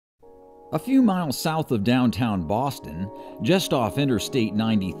A few miles south of downtown Boston, just off Interstate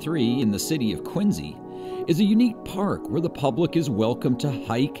 93 in the city of Quincy, is a unique park where the public is welcome to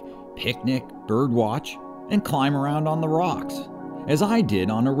hike, picnic, birdwatch, and climb around on the rocks, as I did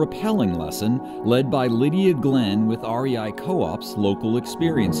on a rappelling lesson led by Lydia Glenn with REI Co-op's Local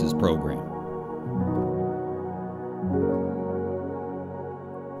Experiences program.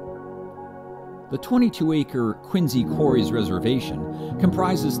 The 22-acre Quincy Quarries Reservation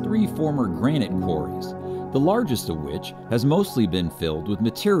comprises 3 former granite quarries, the largest of which has mostly been filled with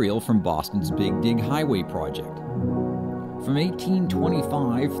material from Boston's Big Dig Highway project. From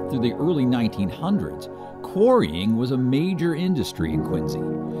 1825 through the early 1900s, quarrying was a major industry in Quincy,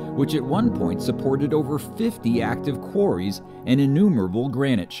 which at one point supported over 50 active quarries and innumerable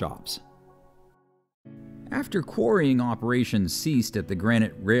granite shops. After quarrying operations ceased at the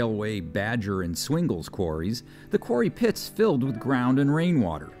Granite Railway, Badger, and Swingles quarries, the quarry pits filled with ground and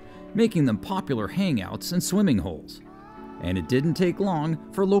rainwater, making them popular hangouts and swimming holes. And it didn't take long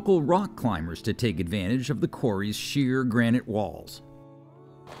for local rock climbers to take advantage of the quarry's sheer granite walls.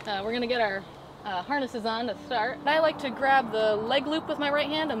 We're going to get our harnesses on to start. I like to grab the leg loop with my right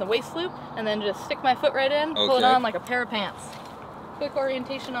hand and the waist loop, and then just stick my foot right in, pull it on like a pair of pants. Quick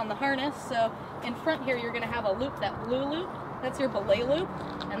orientation on the harness. So in front here you're going to have a loop, that blue loop, that's your belay loop,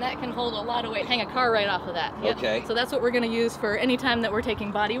 and that can hold a lot of weight. Hang a car right off of that. Yep. Okay. So that's what we're going to use for any time that we're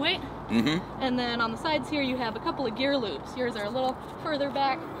taking body weight. And then on the sides here you have a couple of gear loops. Yours are a little further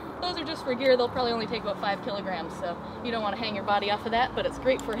back. Those are just for gear. They'll probably only take about 5 kilograms, so you don't want to hang your body off of that, but it's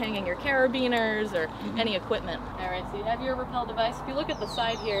great for hanging your carabiners or any equipment. All right, so you have your rappel device. If you look at the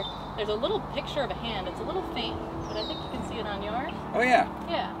side here, there's a little picture of a hand. It's a little faint, but I think you can see it on yours. Oh yeah.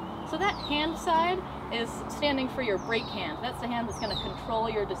 Yeah. So that hand side is standing for your brake hand. That's the hand that's going to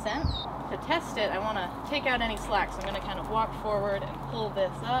control your descent. To test it, I want to take out any slack, so I'm going to kind of walk forward and pull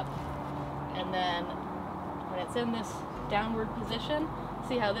this up, and then when it's in this downward position,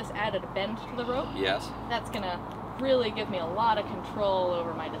 see how this added a bend to the rope? Yes. That's going to really give me a lot of control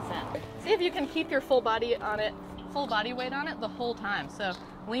over my descent. See if you can keep your full body weight on it the whole time. So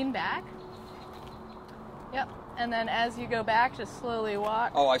lean back. Yep. And then as you go back, just slowly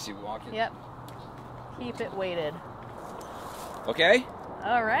walk. Oh, I see, walking. Yep. Keep it weighted. Okay.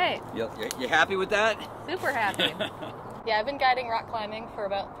 All right. You happy with that? Super happy. Yeah, I've been guiding rock climbing for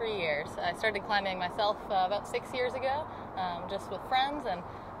about 3 years. I started climbing myself about 6 years ago, just with friends, and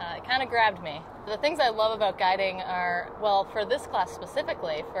it kind of grabbed me. The things I love about guiding are, well, for this class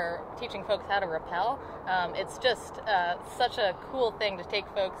specifically, for teaching folks how to rappel, it's just such a cool thing to take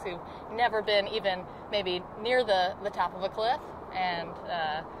folks who've never been even maybe near the top of a cliff and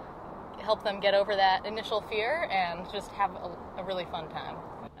help them get over that initial fear and just have a really fun time.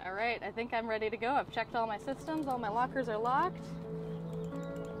 All right, I think I'm ready to go. I've checked all my systems, all my lockers are locked.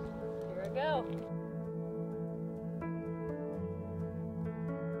 Here I go.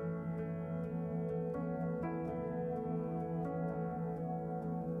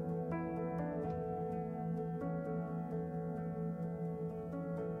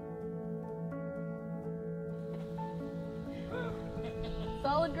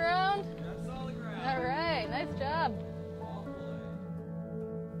 Solid ground? Yeah, solid ground. All right, nice job.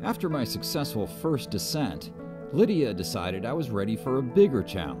 After my successful first descent, Lydia decided I was ready for a bigger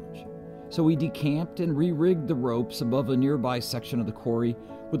challenge. So we decamped and re-rigged the ropes above a nearby section of the quarry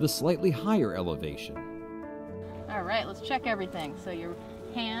with a slightly higher elevation. All right, let's check everything. So your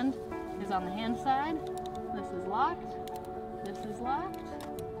hand is on the hand side. This is locked. This is locked.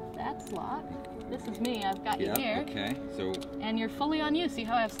 That's locked. This is me. I've got you here. Okay. So. And you're fully on you. See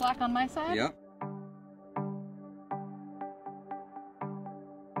how I have slack on my side? Yep.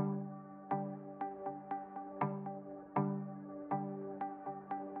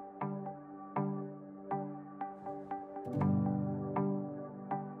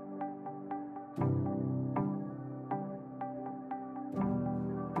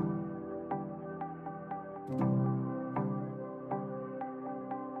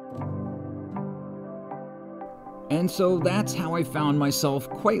 And so that's how I found myself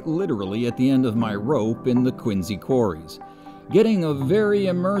quite literally at the end of my rope in the Quincy Quarries, getting a very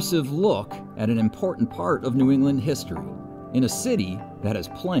immersive look at an important part of New England history, in a city that has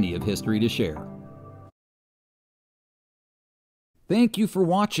plenty of history to share. Thank you for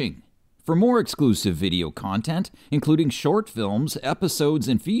watching. For more exclusive video content, including short films, episodes,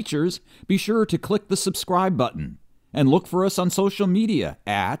 and features, be sure to click the subscribe button and look for us on social media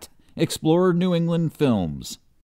at Explorer New England Films.